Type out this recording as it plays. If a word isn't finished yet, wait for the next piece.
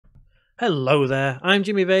Hello there, I'm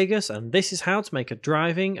Jimmy Vegas, and this is how to make a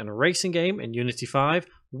driving and racing game in Unity 5.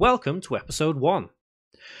 Welcome to episode 1.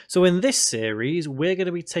 So in this series, we're going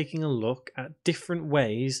to be taking a look at different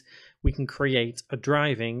ways we can create a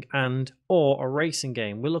driving and or a racing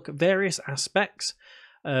game. We'll look at various aspects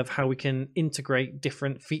of how we can integrate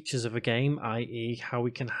different features of a game, i.e. how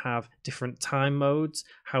we can have different time modes,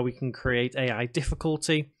 how we can create AI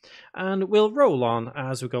difficulty, and we'll roll on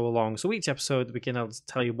as we go along. So each episode we can able to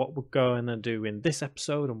tell you what we're going to do in this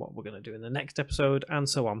episode and what we're going to do in the next episode and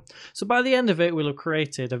so on. So by the end of it, we'll have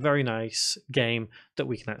created a very nice game that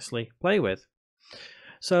we can actually play with.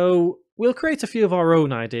 So we'll create a few of our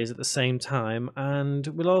own ideas at the same time, and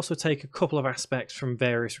we'll also take a couple of aspects from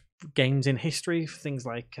various games in history, things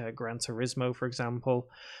like Gran Turismo, for example.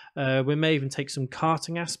 We may even take some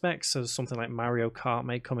karting aspects, so something like Mario Kart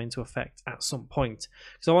may come into effect at some point.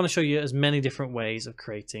 So I want to show you as many different ways of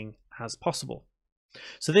creating as possible.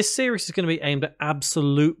 So this series is going to be aimed at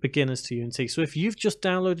absolute beginners to Unity. So if you've just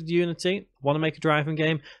downloaded Unity, want to make a driving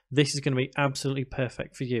game, this is going to be absolutely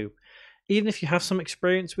perfect for you. Even if you have some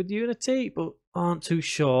experience with Unity but aren't too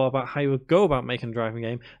sure about how you would go about making a driving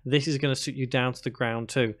game, this is going to suit you down to the ground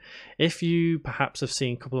too. If you perhaps have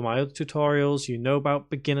seen a couple of my other tutorials, you know about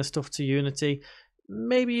beginner stuff to Unity,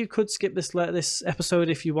 maybe you could skip this episode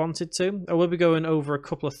if you wanted to. I will be going over a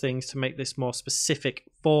couple of things to make this more specific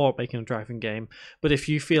for making a driving game, but if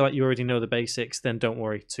you feel like you already know the basics, then don't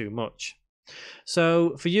worry too much.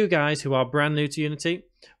 So for you guys who are brand new to Unity,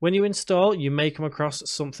 when you install, you may come across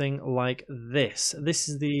something like this. This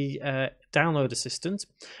is the download assistant,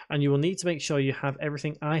 and you will need to make sure you have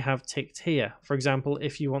everything I have ticked here. For example,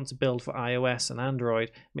 if you want to build for iOS and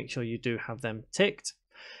Android, make sure you do have them ticked.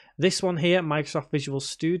 This one here, Microsoft Visual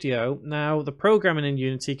Studio. Now, the programming in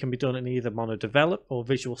Unity can be done in either MonoDevelop or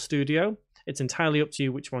Visual Studio. It's entirely up to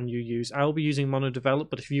you which one you use. I will be using MonoDevelop,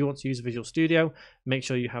 but if you want to use Visual Studio, make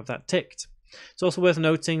sure you have that ticked. It's also worth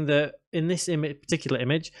noting that in this particular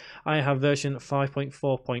image, I have version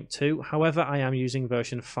 5.4.2. However, I am using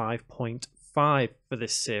version 5.5 for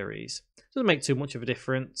this series. Doesn't make too much of a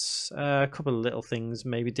difference. A couple of little things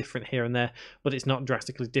may be different here and there, but it's not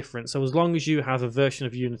drastically different. So as long as you have a version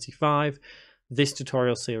of Unity 5, this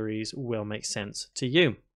tutorial series will make sense to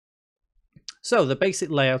you. So the basic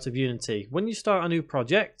layout of Unity. When you start a new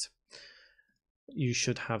project, you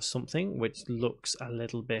should have something which looks a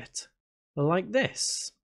little bit like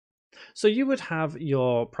this. So you would have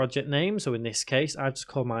your project name. So in this case, I've just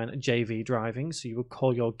called mine JV Driving. So you would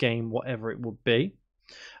call your game whatever it would be,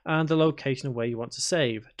 and the location of where you want to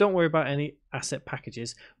save. Don't worry about any asset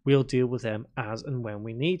packages. We'll deal with them as and when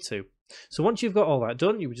we need to. So once you've got all that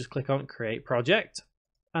done, you would just click on Create Project,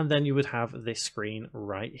 and then you would have this screen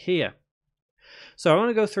right here. So I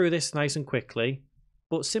want to go through this nice and quickly,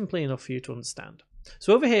 but simply enough for you to understand.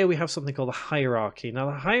 So over here we have something called a hierarchy. Now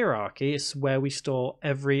the hierarchy is where we store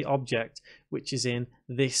every object which is in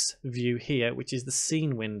this view here, which is the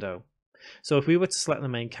scene window. So if we were to select the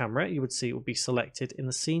main camera, you would see it would be selected in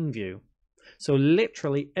the scene view. So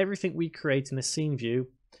literally everything we create in the scene view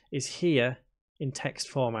is here in text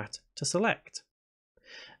format to select.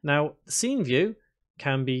 Now the scene view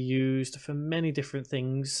can be used for many different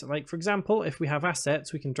things. Like for example, if we have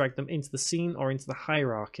assets, we can drag them into the scene or into the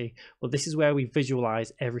hierarchy. Well, this is where we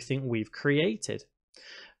visualize everything we've created.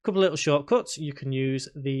 A couple of little shortcuts. You can use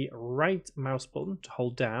the right mouse button to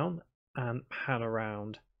hold down and pan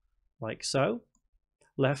around like so.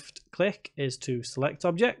 Left click is to select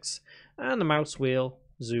objects, and the mouse wheel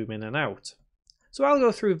zoom in and out. So I'll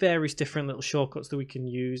go through various different little shortcuts that we can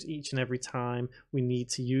use each and every time we need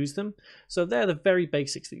to use them. So they're the very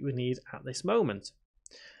basics that you would need at this moment.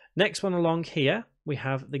 Next one along here, we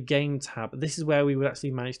have the Game tab. This is where we would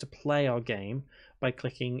actually manage to play our game by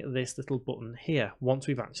clicking this little button here once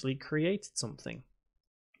we've actually created something.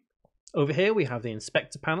 Over here we have the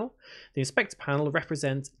Inspector panel. The Inspector panel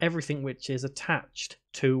represents everything which is attached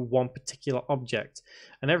to one particular object,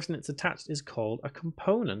 and everything that's attached is called a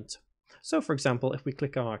component. So for example, if we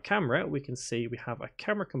click on our camera, we can see we have a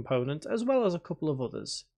camera component as well as a couple of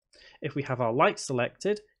others. If we have our light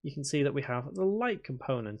selected, you can see that we have the light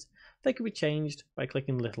component. They can be changed by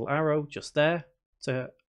clicking the little arrow just there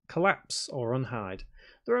to collapse or unhide.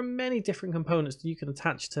 There are many different components that you can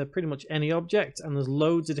attach to pretty much any object, and there's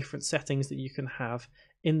loads of different settings that you can have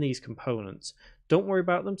in these components. Don't worry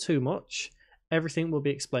about them too much. Everything will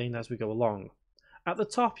be explained as we go along. At the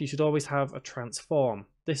top, you should always have a transform.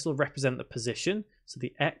 This will represent the position, so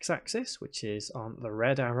the x-axis, which is on the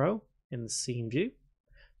red arrow in the scene view,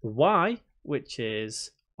 the y, which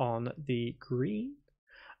is on the green,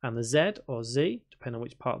 and the z or z, depending on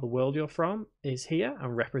which part of the world you're from, is here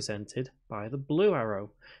and represented by the blue arrow.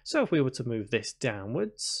 So if we were to move this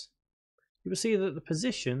downwards, you will see that the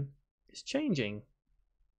position is changing.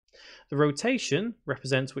 The rotation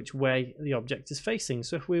represents which way the object is facing.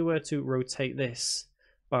 So if we were to rotate this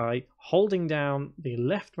by holding down the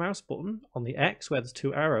left mouse button on the X where there's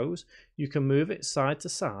two arrows, you can move it side to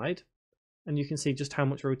side, and you can see just how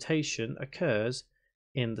much rotation occurs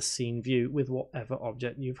in the scene view with whatever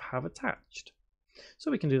object you have attached.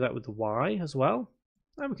 So we can do that with the Y as well,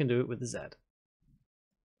 and we can do it with the Z.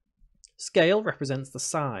 Scale represents the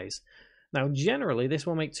size. Now generally this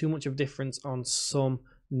will make too much of a difference on some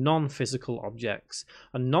non-physical objects.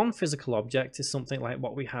 A non-physical object is something like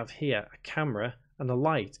what we have here, a camera and a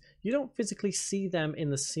light. You don't physically see them in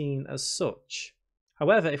the scene as such.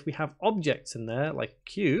 However, if we have objects in there like a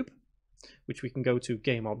cube, which we can go to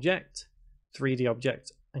Game Object, 3D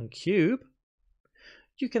Object and Cube,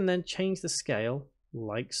 you can then change the scale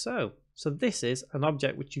like so. So this is an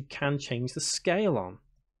object which you can change the scale on.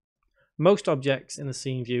 Most objects in the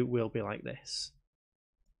scene view will be like this.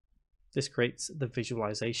 This creates the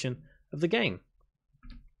visualization of the game.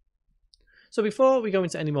 So before we go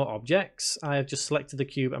into any more objects, I have just selected the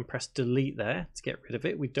cube and pressed delete there to get rid of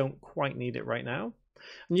it. We don't quite need it right now.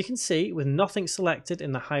 And you can see with nothing selected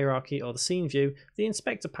in the hierarchy or the scene view, the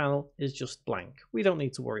inspector panel is just blank. We don't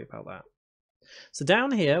need to worry about that. So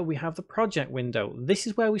down here we have the project window. This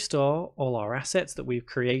is where we store all our assets that we've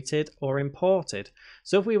created or imported.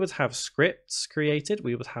 So if we were to have scripts created,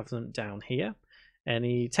 we would have them down here.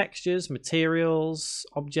 Any textures, materials,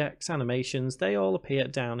 objects, animations, they all appear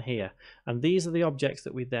down here. And these are the objects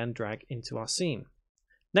that we then drag into our scene.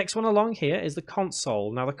 Next one along here is the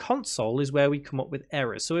console. Now the console is where we come up with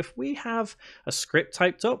errors. So if we have a script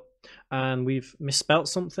typed up and we've misspelt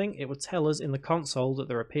something, it would tell us in the console that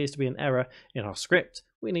there appears to be an error in our script.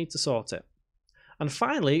 We need to sort it. And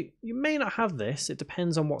finally, you may not have this. It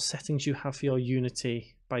depends on what settings you have for your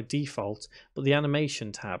Unity by default, but the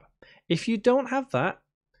animation tab. If you don't have that,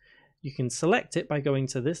 you can select it by going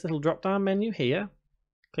to this little drop down menu here,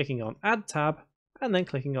 clicking on Add tab, and then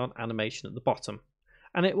clicking on Animation at the bottom,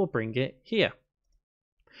 and it will bring it here.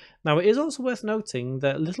 Now it is also worth noting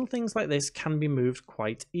that little things like this can be moved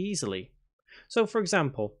quite easily. So for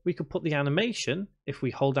example, we could put the animation, if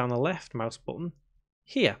we hold down the left mouse button,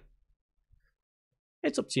 here.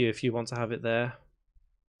 It's up to you if you want to have it there,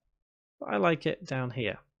 but I like it down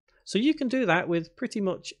here. So you can do that with pretty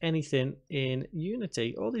much anything in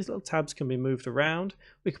Unity. All these little tabs can be moved around.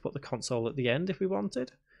 We could put the console at the end if we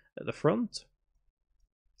wanted, at the front.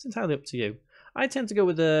 It's entirely up to you. I tend to go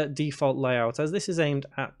with the default layout as this is aimed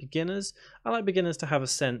at beginners. I like beginners to have a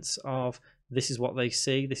sense of this is what they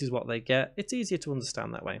see, this is what they get. It's easier to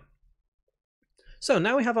understand that way. So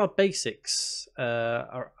now we have our basics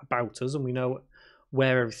about us and we know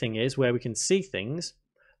where everything is, where we can see things.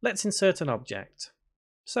 Let's insert an object.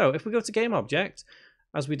 So if we go to Game Object,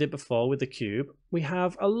 as we did before with the cube, we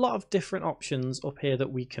have a lot of different options up here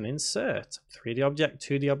that we can insert. 3D object,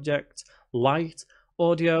 2D object, light,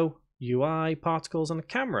 audio, UI, particles, and a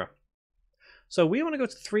camera. So we want to go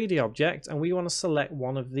to 3D object and we want to select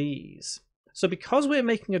one of these. So because we're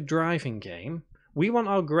making a driving game, we want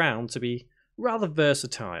our ground to be rather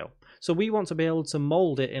versatile. So we want to be able to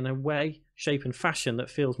mold it in a way, shape, and fashion that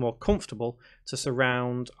feels more comfortable to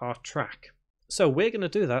surround our track. So we're going to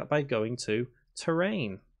do that by going to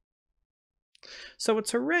terrain. So a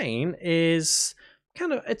terrain is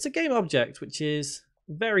it's a game object which is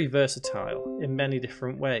very versatile in many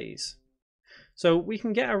different ways. So we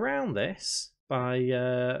can get around this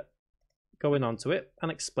by going onto it and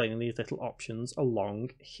explaining these little options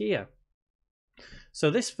along here. So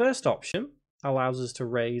this first option allows us to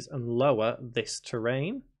raise and lower this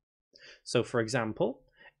terrain. So for example,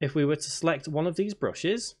 if we were to select one of these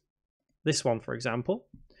brushes, this one for example,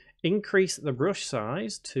 increase the brush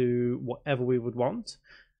size to whatever we would want.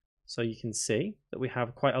 So you can see that we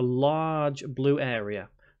have quite a large blue area.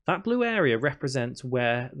 That blue area represents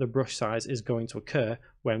where the brush size is going to occur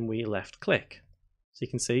when we left click. So you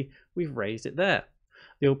can see we've raised it there.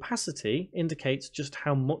 The opacity indicates just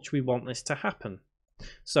how much we want this to happen.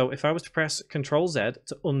 So if I was to press Ctrl Z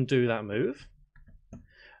to undo that move,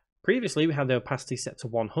 previously we had the opacity set to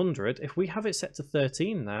 100. If we have it set to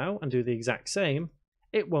 13 now and do the exact same,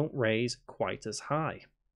 it won't raise quite as high.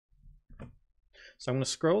 So I'm going to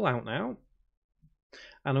scroll out now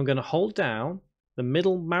and I'm going to hold down the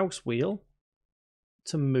middle mouse wheel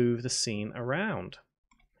to move the scene around.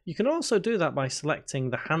 You can also do that by selecting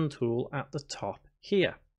the hand tool at the top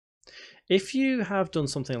here. If you have done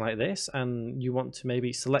something like this and you want to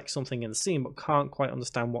maybe select something in the scene but can't quite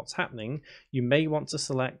understand what's happening, you may want to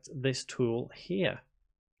select this tool here.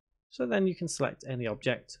 So then you can select any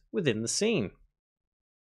object within the scene.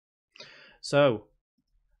 So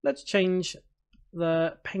let's change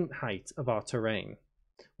the paint height of our terrain,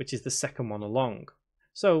 which is the second one along.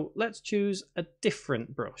 So let's choose a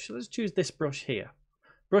different brush. Let's choose this brush here.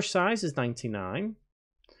 Brush size is 99.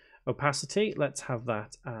 Opacity, let's have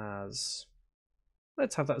that as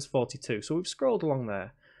 42. So we've scrolled along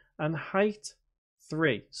there. And height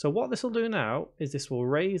 3. So what this will do now is this will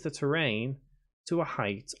raise the terrain to a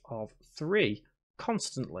height of 3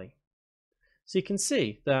 constantly. So you can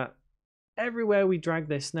see that everywhere we drag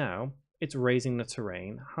this now, it's raising the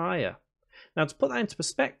terrain higher. Now to put that into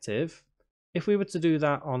perspective, if we were to do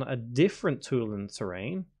that on a different tool in the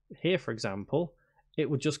terrain, here for example, it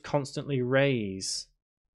would just constantly raise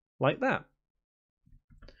like that.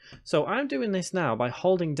 So I'm doing this now by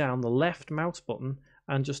holding down the left mouse button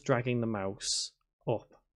and just dragging the mouse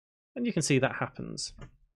up. And you can see that happens.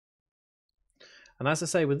 And as I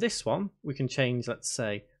say with this one, we can change, let's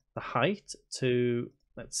say, the height to,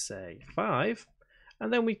 let's say, 5.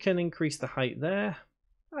 And then we can increase the height there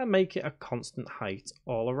and make it a constant height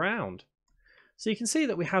all around. So you can see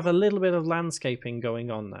that we have a little bit of landscaping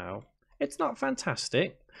going on now. It's not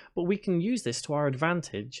fantastic, but we can use this to our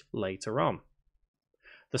advantage later on.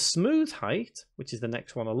 The smooth height, which is the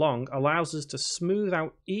next one along, allows us to smooth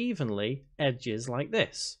out evenly edges like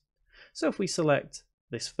this. So if we select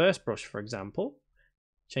this first brush, for example,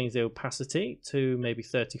 change the opacity to maybe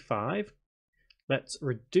 35, let's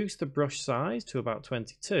reduce the brush size to about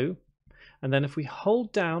 22, and then if we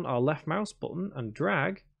hold down our left mouse button and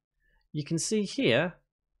drag, you can see here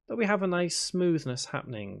that we have a nice smoothness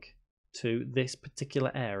happening to this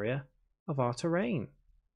particular area of our terrain.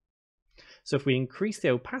 So if we increase the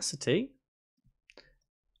opacity,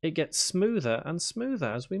 it gets smoother and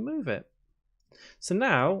smoother as we move it. So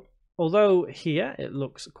now, although here it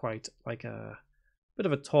looks quite like a bit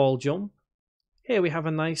of a tall jump, here we have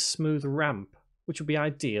a nice smooth ramp, which would be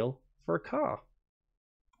ideal for a car.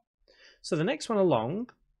 So the next one along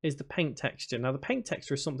is the paint texture. Now the paint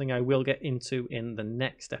texture is something I will get into in the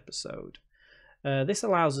next episode. This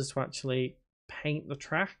allows us to actually paint the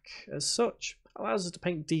track as such, allows us to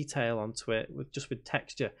paint detail onto it with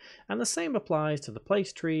texture, and the same applies to the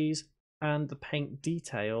place trees and the paint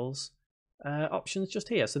details options just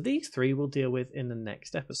here. So these three we'll deal with in the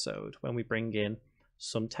next episode when we bring in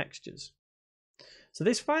some textures. So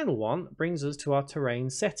this final one brings us to our terrain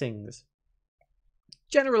settings.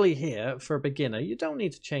 Generally here, for a beginner, you don't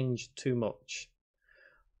need to change too much.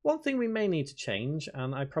 One thing we may need to change,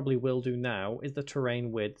 and I probably will do now, is the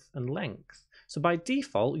terrain width and length. So by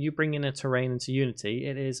default, you bring in a terrain into Unity,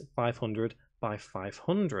 it is 500 by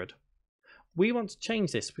 500. We want to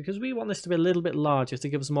change this because we want this to be a little bit larger to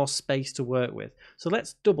give us more space to work with. So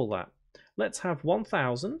let's double that. Let's have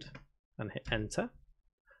 1000 and hit enter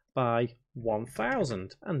by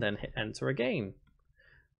 1000 and then hit enter again.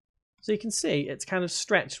 So you can see it's kind of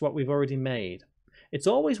stretched what we've already made. It's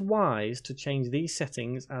always wise to change these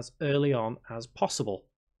settings as early on as possible.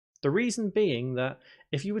 The reason being that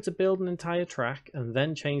if you were to build an entire track and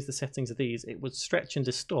then change the settings of these, it would stretch and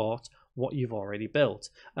distort what you've already built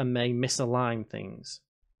and may misalign things.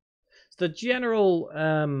 So the general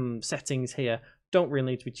settings here don't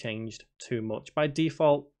really need to be changed too much. By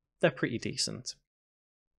default, they're pretty decent.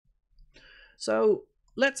 So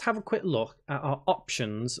let's have a quick look at our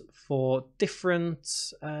options for different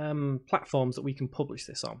platforms that we can publish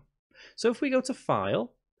this on. So if we go to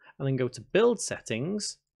File and then go to Build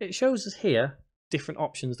Settings, it shows us here different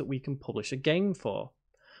options that we can publish a game for.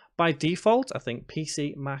 By default, I think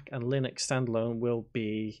PC, Mac and Linux standalone will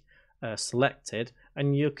be selected,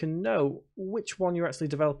 and you can know which one you're actually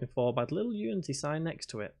developing for by the little Unity sign next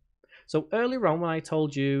to it. So earlier on when I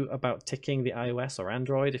told you about ticking the iOS or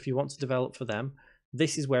Android, if you want to develop for them,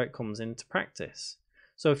 this is where it comes into practice.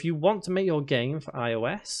 So if you want to make your game for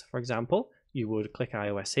iOS, for example, you would click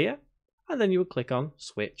iOS here, and then you would click on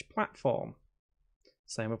Switch Platform.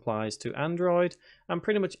 Same applies to Android and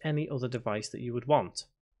pretty much any other device that you would want.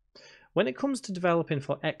 When it comes to developing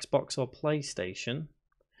for Xbox or PlayStation,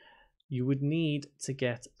 you would need to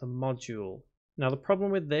get the module. Now the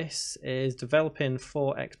problem with this is developing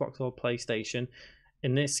for Xbox or PlayStation,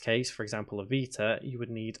 in this case, for example, a Vita, you would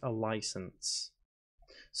need a license.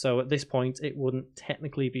 So at this point, it wouldn't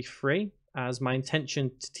technically be free, as my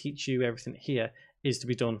intention to teach you everything here is to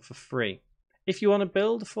be done for free. If you want to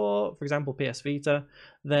build for example, PS Vita,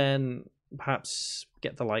 then perhaps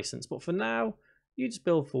get the license. But for now, you just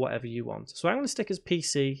build for whatever you want. So I'm going to stick as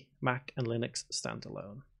PC, Mac and Linux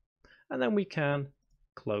standalone. And then we can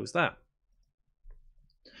close that.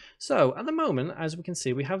 So at the moment, as we can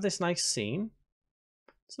see, we have this nice scene.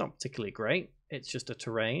 It's not particularly great. It's just a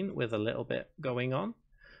terrain with a little bit going on.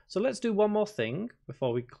 So let's do one more thing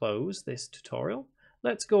before we close this tutorial.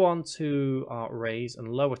 Let's go on to our raise and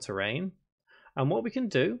lower terrain. And what we can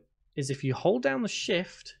do is if you hold down the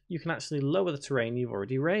shift, you can actually lower the terrain you've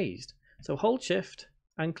already raised. So hold shift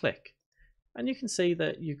and click. And you can see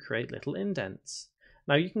that you create little indents.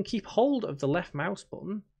 Now you can keep hold of the left mouse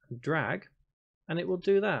button and drag, and it will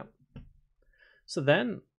do that. So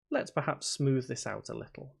then let's perhaps smooth this out a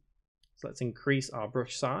little. So let's increase our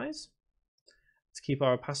brush size. Let's keep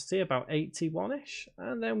our opacity about 81-ish,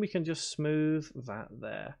 and then we can just smooth that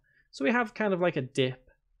there. So we have kind of like a dip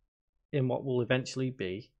in what will eventually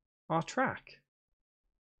be our track.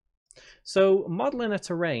 So modeling a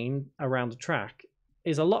terrain around a track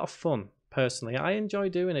is a lot of fun. Personally, I enjoy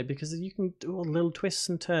doing it because you can do all little twists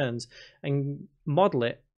and turns and model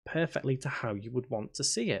it perfectly to how you would want to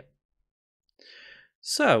see it.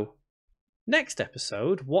 So next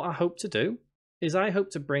episode, what I hope to do is I hope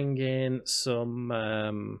to bring in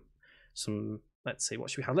some let's see, what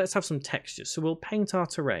should we have? Let's have some textures. So we'll paint our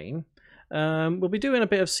terrain. We'll be doing a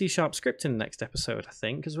bit of C# scripting next episode, I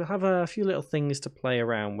think, because we'll have a few little things to play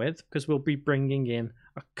around with, because we'll be bringing in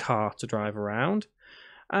a car to drive around.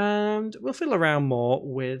 And we'll fiddle around more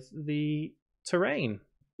with the terrain.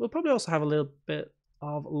 We'll probably also have a little bit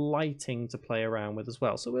of lighting to play around with as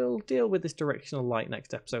well. So we'll deal with this directional light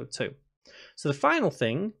next episode too. So the final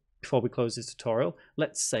thing, before we close this tutorial,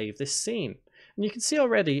 let's save this scene. And you can see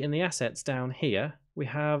already in the assets down here, we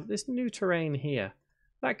have this new terrain here.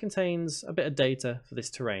 That contains a bit of data for this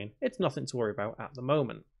terrain. It's nothing to worry about at the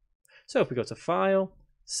moment. So if we go to File,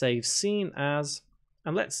 Save Scene As,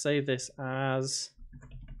 and let's save this as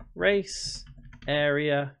Race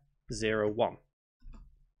Area 01.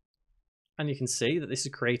 And you can see that this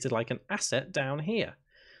is created like an asset down here.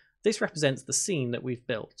 This represents the scene that we've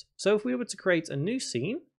built. So if we were to create a new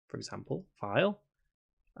scene, for example, File,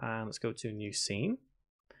 and let's go to New Scene,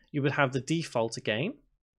 you would have the default again.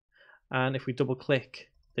 And if we double click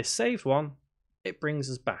this saved one, it brings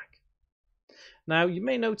us back. Now you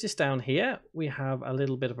may notice down here we have a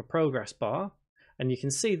little bit of a progress bar, and you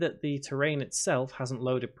can see that the terrain itself hasn't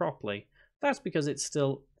loaded properly. That's because it's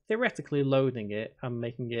still theoretically loading it and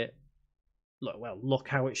making it look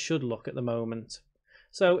how it should look at the moment.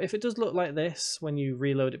 So if it does look like this when you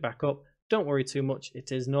reload it back up, don't worry too much,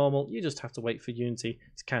 it is normal. You just have to wait for Unity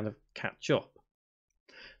to kind of catch up.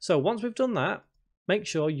 So once we've done that, make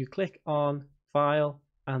sure you click on File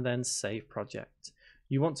and then Save Project.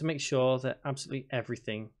 You want to make sure that absolutely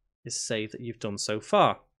everything is saved that you've done so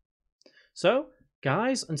far. So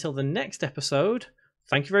guys, until the next episode,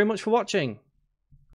 thank you very much for watching.